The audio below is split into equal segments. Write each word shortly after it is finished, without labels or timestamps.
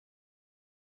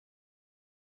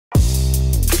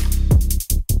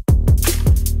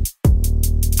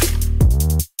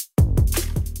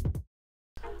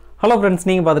Hello friends,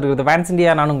 நீங்க பார்த்துட்டு இருக்கிறது Fansindia,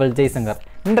 நான் உங்கள் ஜெய்சங்கர்.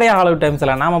 இன்றைய ஹாலிவுட்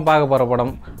டைம்ஸ்ல நாம பார்க்க போற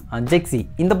படம் JEXI.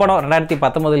 இந்த படம்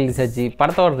 2019 ரிலீஸ் ஆச்சு.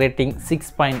 படத்தோட ரேட்டிங்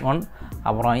 6.1.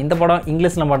 அப்புறம் இந்த படம்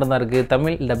இங்கிலீஷ்ல மட்டும் தான் இருக்கு,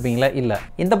 தமிழ் டப்பிங்ல இல்ல.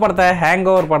 இந்த படத்தை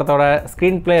ஹேங்கோவர் படத்தோட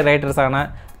ஸ்கிரீன் பிளே ரைட்டர்ஸான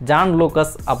ஜான்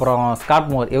லூக்கஸ் அப்புறம்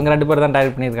ஸ்காட் மோர் இவங்க ரெண்டு பேர் தான்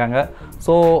டைரக்ட் பண்ணியிருக்காங்க.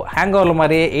 ஸோ ஹேங்கோவரில்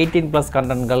மாதிரி 18+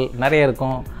 கண்டென்ட்கள் நிறைய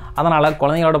இருக்கும். அதனால்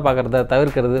குழந்தைங்களோட பார்க்குறத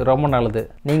தவிர்க்கிறது ரொம்ப நல்லது.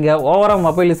 நீங்கள் ஓவராக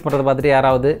மொபைல் யூஸ் பண்ணுறதை பார்த்துட்டு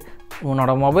யாராவது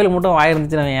உன்னோட மொபைல் மட்டும்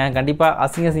வாயிருந்துச்சுன்னா ஏன் கண்டிப்பாக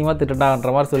அசிங்கமாக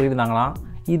திட்டுட்டான்ற மாதிரி சொல்லியிருந்தாங்களாம்.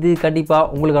 இது கண்டிப்பாக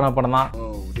உங்களுக்கான படம் தான்.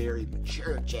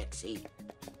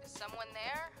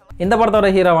 இந்த படத்தோட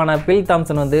ஹீரோவான பில்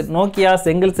தாம்சன் வந்து நோக்கியா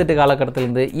செங்கல் செட்டு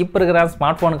காலகட்டத்திலேருந்து இப்போ இருக்கிற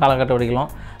ஸ்மார்ட் ஃபோன் காலகட்டம் வரைக்கும்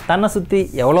தன்னை சுற்றி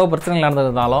எவ்வளோ பிரச்சனைகள்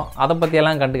நடந்திருந்தாலும் அதை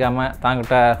பற்றியெல்லாம் கண்டுக்காமல்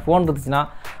தாங்கிட்ட ஃபோன் இருந்துச்சுன்னா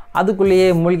அதுக்குள்ளேயே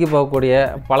மூழ்கி போகக்கூடிய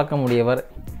பழக்கம் உடையவர்.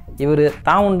 இவர்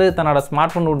தான் உண்டு, தன்னோட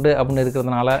ஸ்மார்ட் ஃபோன் உண்டு அப்படின்னு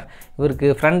இருக்கிறதுனால இவருக்கு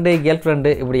ஃப்ரெண்டு, கேர்ள் ஃப்ரெண்டு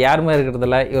இப்படி யாருமே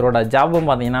இருக்கிறதில்ல. இவரோட ஜாபும்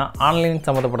பார்த்தீங்கன்னா ஆன்லைன்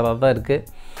சம்மந்தப்பட்டதாக தான் இருக்குது.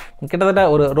 கிட்டத்தட்ட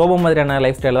ஒரு ரோபோ மாதிரியான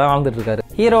லைஃப் ஸ்டைலில் தான் வாழ்ந்துட்டுருக்காரு.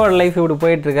 ஹீரோவோட லைஃப் இப்படி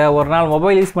போயிட்டுருக்க ஒரு நாள்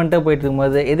மொபைல் யூஸ் பண்ணிட்டு போயிட்டு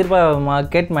இருக்கும்போது எதிர்பார்த்தமாக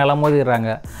கேட் மேலே மோதிடுறாங்க.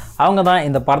 அவங்க தான்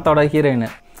இந்த படத்தோட ஹீரோயின்.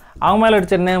 அவங்க மேலே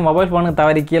அடிச்சோடனே மொபைல் ஃபோனுக்கு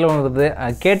தவறி கீழே வந்துடுது.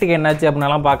 கேட்டுக்கு என்னாச்சு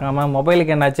அப்படின்னாலாம் பார்க்காம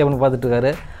மொபைலுக்கு என்னாச்சு அப்படின்னு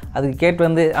பார்த்துட்டுருக்காரு. அதுக்கு கேட்டு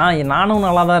வந்து நானும்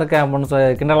நல்லா தான் இருக்கேன் அப்படின்னு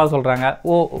கிண்டலாக சொல்கிறாங்க.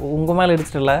 உங்கள் மேலே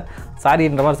அடிச்சிட்டில்ல,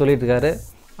 சாரின்ற மாதிரி சொல்லிட்டு இருக்காரு.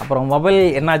 அப்புறம் மொபைல்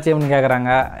என்னாச்சு அப்படின்னு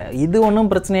கேட்குறாங்க. இது ஒன்றும்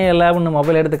பிரச்சனையே இல்லை அப்படின்னு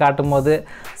மொபைல் எடுத்து காட்டும் போது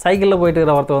சைக்கிளில் போயிட்டு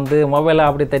இருக்கிற ஒருத்தர் வந்து மொபைலை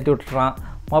அப்படியே தட்டி விட்டுறான்.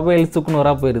 மொபைல்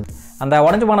சுக்குநூறாக போயிடுது. அந்த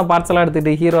உடஞ்சி போன பார்ட்ஸ் எல்லாம்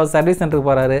எடுத்துகிட்டு ஹீரோ சர்வீஸ் சென்டருக்கு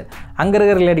போகிறாரு. அங்கே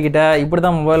இருக்கிற லேடிக்கிட்ட இப்படி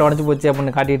தான் மொபைல் உடஞ்சி போச்சு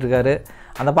அப்படின்னு காட்டிகிட்டு இருக்காரு.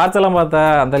 அந்த பார்ட்ஸ் எல்லாம் பார்த்தா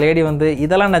அந்த லேடி வந்து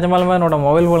இதெல்லாம் நிஜமாலுமே என்னோட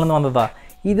மொபைல் ஃபோன்லேருந்து வந்ததா,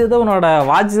 இதுதான் உன்னோட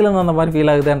வாட்சிலேருந்து வந்த மாதிரி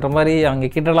ஃபீல் ஆகுதுன்ற மாதிரி அவங்க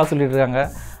கிட்டலாம் சொல்லிட்டு இருக்காங்க.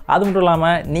 அது மட்டும்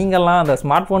இல்லாமல் நீங்கள்லாம் அந்த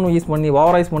ஸ்மார்ட் ஃபோன் யூஸ் பண்ணி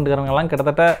ஓவராக யூஸ் பண்ணிட்டுருக்கிறவங்கலாம்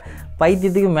கிட்டத்தட்ட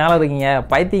பைத்தியத்துக்கு மேலே இருக்கீங்க.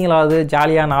 பைத்தியங்களாவது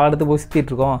ஜாலியாக 4 இடத்து போய்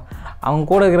சுற்றிட்டுருக்கோம், அவங்க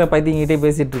கூட இருக்கிற பைத்தியங்கிட்டே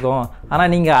பேசிகிட்ருக்கோம்,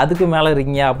 ஆனால் நீங்கள் அதுக்கு மேலே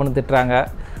இருக்கீங்க அப்படின்னு திட்டுறாங்க.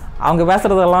 அவங்க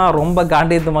பேசுகிறதெல்லாம் ரொம்ப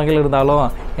காண்டியத்து மகிழ் இருந்தாலும்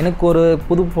எனக்கு ஒரு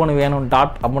புது ஃபோனு வேணும்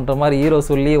அப்படின்ற மாதிரி ஹீரோ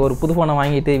சொல்லி ஒரு புது ஃபோனை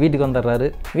வாங்கிட்டு வீட்டுக்கு வந்துடுறாரு.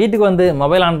 வீட்டுக்கு வந்து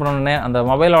மொபைல் ஆன் பண்ணோடனே அந்த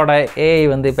மொபைலோட ஏஐ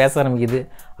வந்து பேச ஆரம்பிக்குது.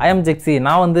 JEXI,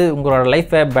 நான் வந்து உங்களோட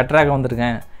லைஃப்பை பெட்டராக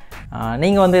வந்திருக்கேன்.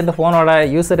 நீங்கள் வந்து இந்த ஃபோனோட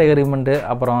யூசர் அக்ரிமெண்ட்டு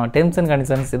அப்புறம் டெர்ம்ஸ் அண்ட்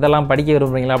கண்டிஷன்ஸ் இதெல்லாம் படிக்க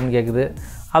விரும்புகிறீங்களா அப்படின்னு கேட்குது.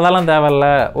 அதெல்லாம் தேவையில்ல,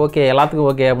 ஓகே எல்லாத்துக்கும்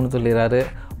ஓகே அப்படின்னு சொல்லிடுறாரு.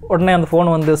 உடனே அந்த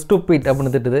ஃபோன் வந்து ஸ்டூபிட்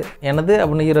அப்படின்னு திட்டுது. என்னது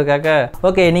அப்படின்னு ஹீரோ கேட்க,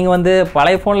 ஓகே நீங்கள் வந்து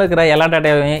பழைய ஃபோனில் இருக்கிற எல்லா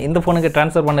டேட்டாவையும் இந்த ஃபோனுக்கு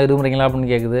ட்ரான்ஸ்ஃபர் பண்ண விரும்புகிறீங்களா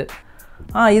அப்படின்னு கேட்குது.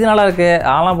 இது நல்லா இருக்குது,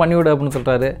 அதெல்லாம் பண்ணிவிடு அப்படின்னு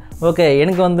சொல்கிறாரு. ஓகே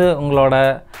எனக்கு வந்து உங்களோட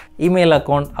இமெயில்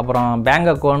அக்கௌண்ட் அப்புறம் bank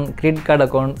account, credit card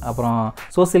account அப்புறம்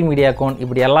சோசியல் மீடியா அக்கௌண்ட்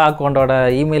இப்படி எல்லா அக்கௌண்ட்டோட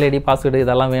இமெயில் ஐடி, பாஸ்வேர்டு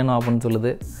இதெல்லாம் வேணும் அப்படின்னு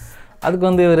சொல்லுது. அதுக்கு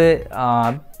வந்து இவர்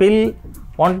பில்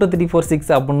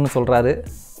 12346 அப்படின்னு சொல்கிறாரு.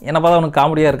 என்ன பார்த்தா அவனுக்கு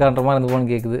காமெடியாக இருக்கான்ற மாதிரி அந்த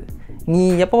ஃபோன் கேட்குது. நீ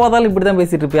எப்போ பார்த்தாலும் இப்படி தான்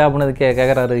பேசிகிட்டு இருப்பியா அப்படின்னு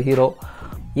கேட்குறாரு ஹீரோ.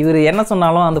 இவர் என்ன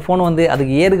சொன்னாலும் அந்த ஃபோன் வந்து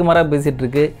அதுக்கு ஏதுக்கு மாறாக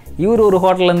பேசிகிட்ருக்கு. இவர் ஒரு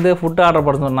ஹோட்டல்லேருந்து ஃபுட்டு ஆர்டர்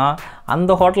பண்ண சொன்னால்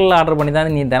அந்த ஹோட்டலில் ஆர்டர் பண்ணி தான்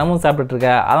நீ தினமும்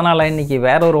சாப்பிட்டுருக்க, அதனால் இன்றைக்கி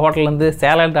வேறு ஒரு ஹோட்டல்லேருந்து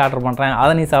சேலட் ஆர்டர் பண்ணுறேன்,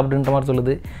 அதை நீ சாப்பிட்டுன்ற மாதிரி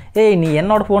சொல்லுது. நீ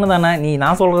என்னோடய ஃபோனு தானே, நீ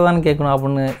நான் சொல்கிறதான்னு கேட்கணும்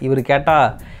அப்படின்னு இவர் கேட்டால்,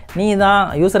 நீ தான்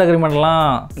யூசர் அக்ரிமெண்ட்லாம்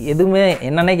எதுவுமே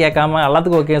என்னென்னே கேட்காம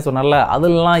எல்லாத்துக்கும் ஓகே சொன்னால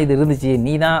அதெல்லாம் இது இருந்துச்சு,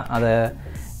 நீ தான் அதை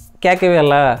கேட்கவே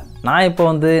இல்லை, நான் இப்போ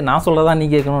வந்து நான் சொல்கிறதா நீ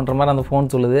கேட்கணுன்ற மாதிரி அந்த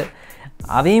ஃபோன் சொல்லுது.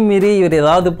 அதையும் மீறி இவர்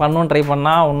ஏதாவது பண்ணணுன்னு ட்ரை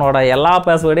பண்ணால் உன்னோட எல்லா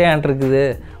பாஸ்வேர்டையும் என்கிட்ட இருக்குது,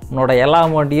 உன்னோட எல்லா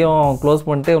அமௌண்ட்டையும் க்ளோஸ்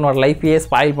பண்ணிட்டு உன்னோட லைஃப்பையே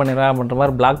ஸ்பாயில் பண்ணிடுவேன் அப்படின்ற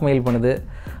மாதிரி பிளாக்மெயில் பண்ணுது.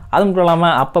 அது மட்டும்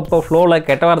இல்லாமல் அப்பப்போ ஃப்ளோவில்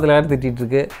கெட்ட வாரத்தில் வேறு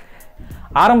திட்டிகிட்ருக்கு.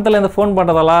 ஆரம்பத்தில் இந்த ஃபோன்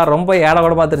பண்ணுறதெல்லாம் ரொம்ப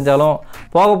ஏடகூடமாக தெரிஞ்சாலும்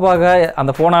போக போக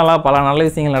அந்த ஃபோனால் பல நல்ல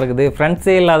விஷயங்கள் நடக்குது.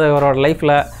 ஃப்ரெண்ட்ஸே இல்லாதவரோட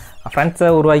லைஃப்பில் ஃப்ரெண்ட்ஸை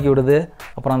உருவாக்கி விடுது.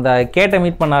 அப்புறம் அந்த கேட்டை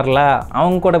மீட் பண்ணார்ல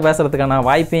அவங்க கூட பேசுகிறதுக்கான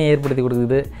வாய்ப்பையும் ஏற்படுத்தி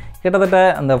கொடுக்குது. கிட்டத்தட்ட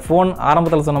அந்த ஃபோன்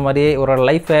ஆரம்பத்தில் சொன்ன மாதிரியே இவரோட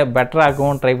லைஃப்பை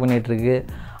பெட்டராகவும் ட்ரை பண்ணிகிட்ருக்கு.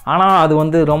 ஆனால் அது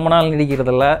வந்து ரொம்ப நாள்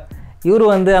நீடிக்கிறதில்ல. இவர்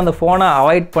வந்து அந்த ஃபோனை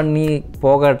அவாய்ட் பண்ணி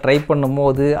போக ட்ரை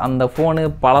பண்ணும்போது அந்த ஃபோனு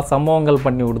பல சம்பவங்கள்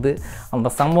பண்ணி விடுது.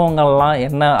 அந்த சம்பவங்கள்லாம்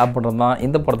என்ன அப்படின்றது தான்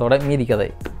இந்த படத்தோட மீதி கதை.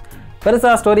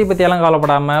 பெருசாக ஸ்டோரி பற்றியெல்லாம்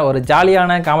கவலைப்படாமல் ஒரு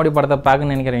ஜாலியான காமெடி படத்தை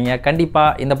பார்க்கணுன்னு நினைக்கிறீங்க,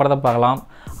 கண்டிப்பாக இந்த படத்தை பார்க்கலாம்.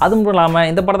 அது மட்டும் இல்லாமல்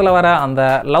இந்த படத்தில் வர அந்த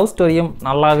லவ் ஸ்டோரியும்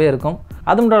நல்லாவே இருக்கும்.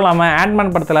 அது மட்டும் இல்லாமல்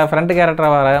ஆண்ட்மேன் படத்தில் ஃப்ரண்ட்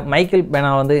கேரக்டராக வர மைக்கேல் பெனா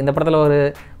வந்து இந்த படத்தில் ஒரு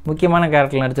முக்கியமான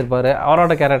கேரக்டரில் நடிச்சிருப்பார்.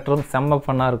 அவரோட கேரக்டரும் செம்ம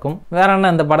ஃபன்னாக இருக்கும். வேறு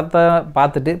என்ன, இந்த படத்தை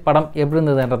பார்த்துட்டு படம் எப்படி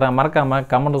இருந்ததுன்றதை மறக்காமல்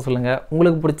கமெண்ட்டில் சொல்லுங்கள்.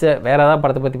 உங்களுக்கு பிடிச்ச வேறு ஏதாவது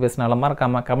படத்தை பற்றி பேசினாலும்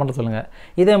மறக்காமல் கமெண்ட்டில் சொல்லுங்கள்.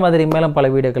 இதே மாதிரி மேலும் பல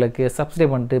வீடியோக்களுக்கு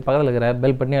சப்ஸ்கிரைப் பண்ணிட்டு பக்கத்தில் இருக்கிற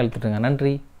பெல் பண்ணி அழுத்திட்டுங்க.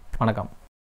 நன்றி, வணக்கம்.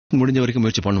 முடிஞ்ச வரைக்கும்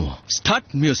முயற்சி பண்ணுவோம். Start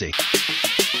music.